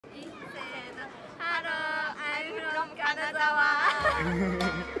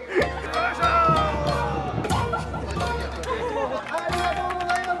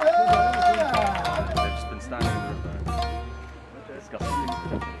just been standing in the river discussing things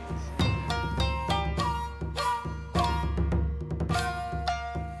with Japanese.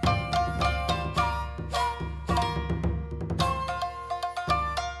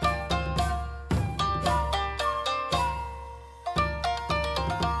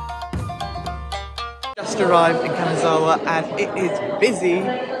 Just arrived in Kanazawa and it is busy.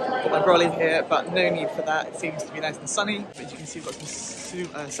 Got my brolly here, but no need for that. It seems to be nice and sunny. But you can see we've got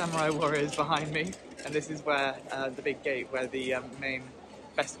some samurai warriors behind me, and this is where the big gate, where the main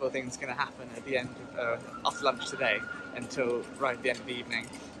festival thing is going to happen at the end of, after lunch today until right at the end of the evening.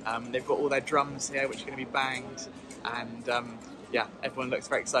 They've got all their drums here, which are going to be banged, and yeah, everyone looks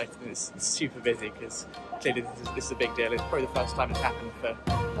very excited, and it's super busy because clearly this is a big deal. It's probably the first time it's happened for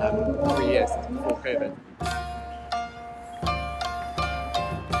 3 years since before COVID.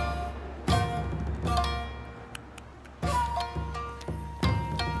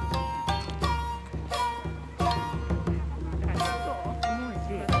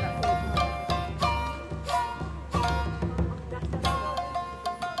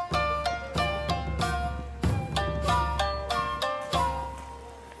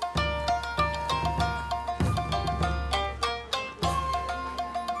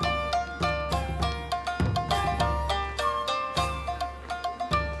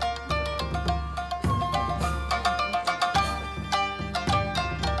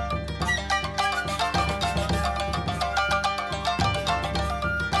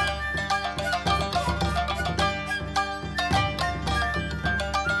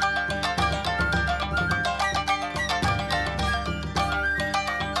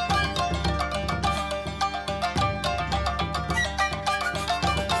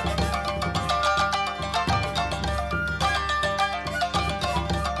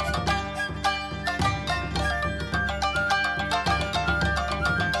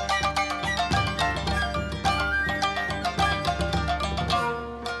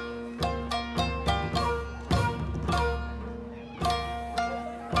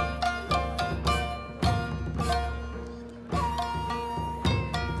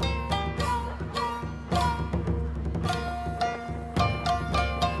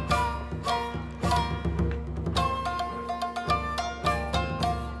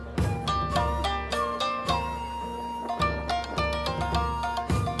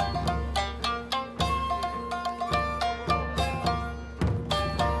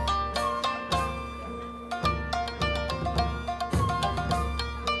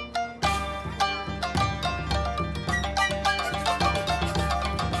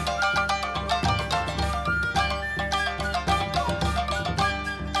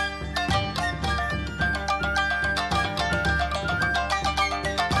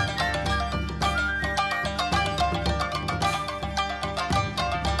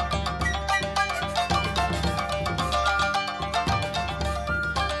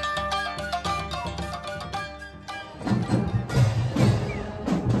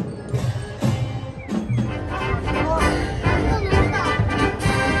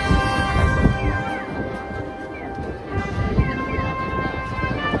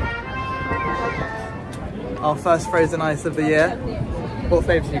 Our first frozen ice of the year. What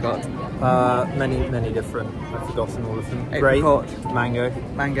flavours you got? Many different. I've forgotten all of them. Apricot. Grape, mango.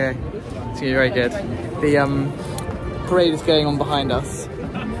 Mango. It's going to be very good. The parade is going on behind us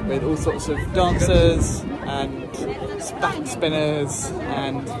with all sorts of dancers and baton spinners,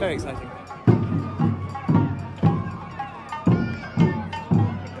 and very exciting.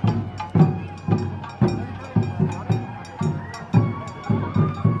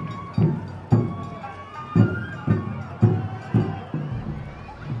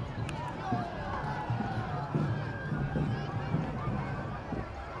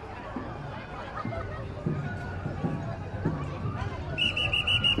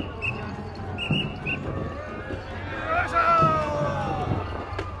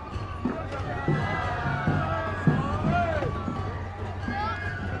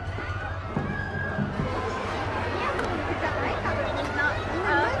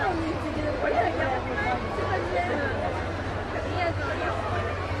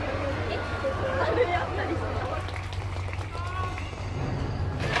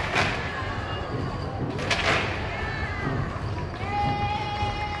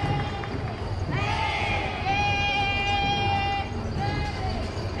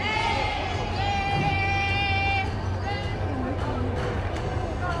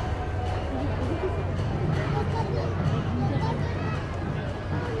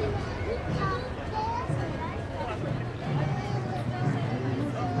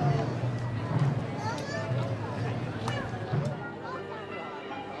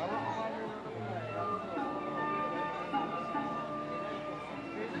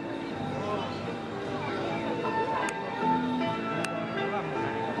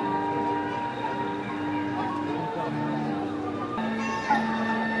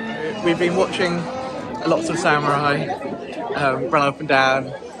 we've been watching lots of samurai run up and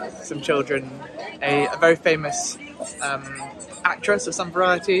down, some children, a very famous actress of some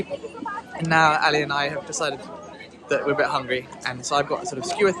variety, and now Ali and I have decided that we're a bit hungry, and so I've got a sort of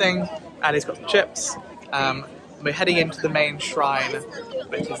skewer thing, Ali's got some chips. We're heading into the main shrine,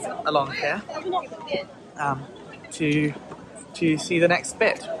 which is along here, to see the next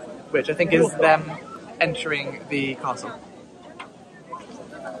bit, which I think is them entering the castle.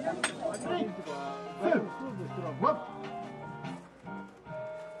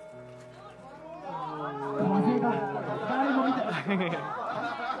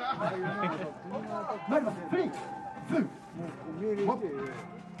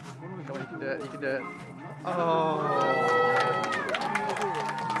 Come on, you can do it, you can do it. Oh.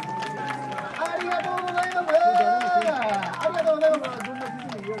 ありがとうございます。ありがとうございます。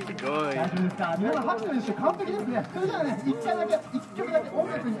すごい。大丈夫ですか。皆さん拍手として完璧ですね。それじゃあね、一回だけ、一曲だけ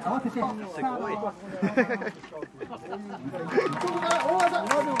音楽に合わせて。すごい。一曲から大技。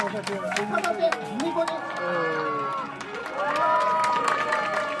片手、2個に。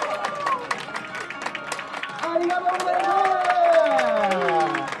ありがとうございます。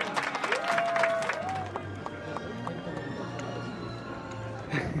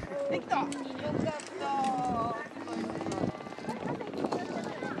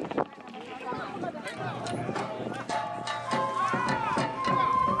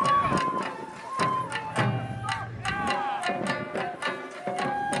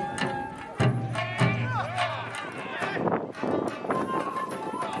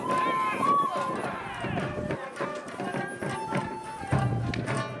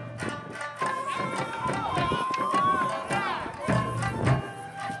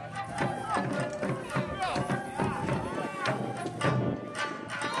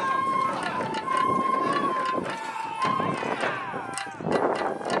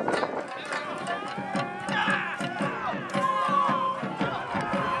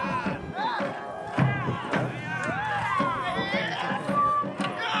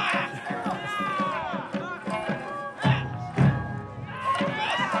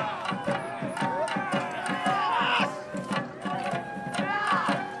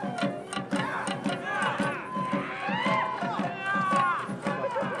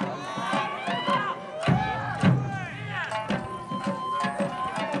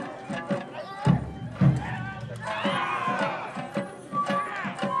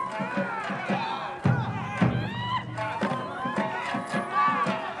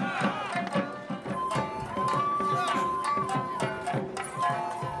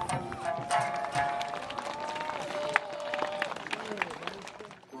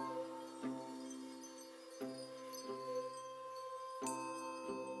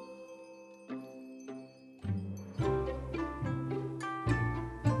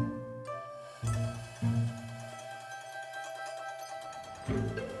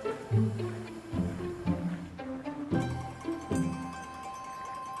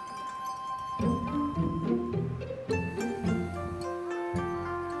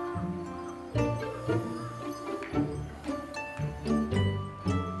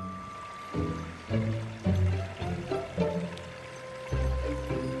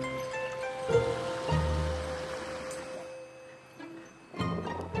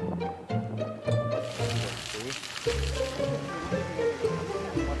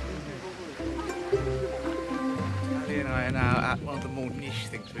 One of the more niche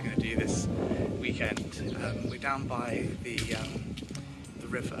things we're going to do this weekend. We're down by the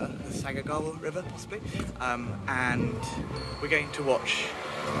river, the Sagagawa River possibly, and we're going to watch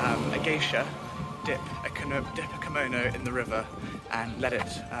a geisha dip a kimono in the river and let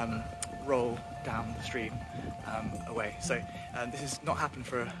it roll down the stream away. So this has not happened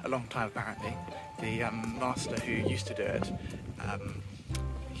for a long time apparently. The master who used to do it,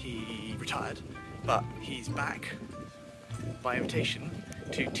 he retired, but he's back by invitation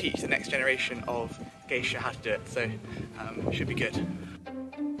to teach the next generation of geisha how to do it, so it should be good. Just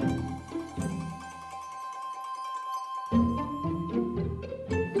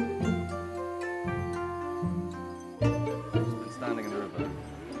been standing in the river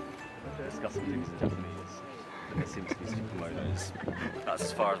discussing things in Japanese. It seems to be kimonos. That's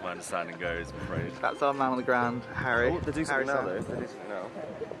as far as my understanding goes, I'm afraid. That's our man on the ground, Harry. Oh, they're doing something now though. They're doing something now.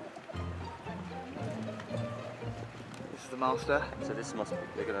 The master. So this must be,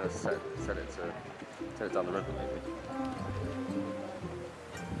 they're going to set it down the river maybe.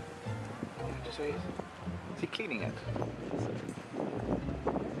 Just wait. Is he cleaning it?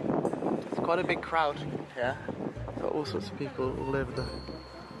 It's quite a big crowd here. Got all sorts of people all over the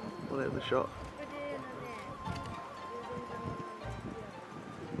shop.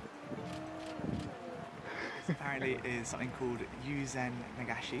 is something called Yuzen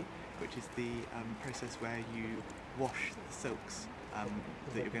Nagashi, which is the process where you wash the silks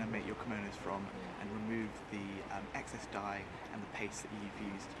that you're going to make your kimonos from and remove the excess dye and the paste that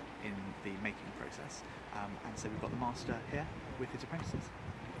you've used in the making process. And so we've got the master here with his apprentices.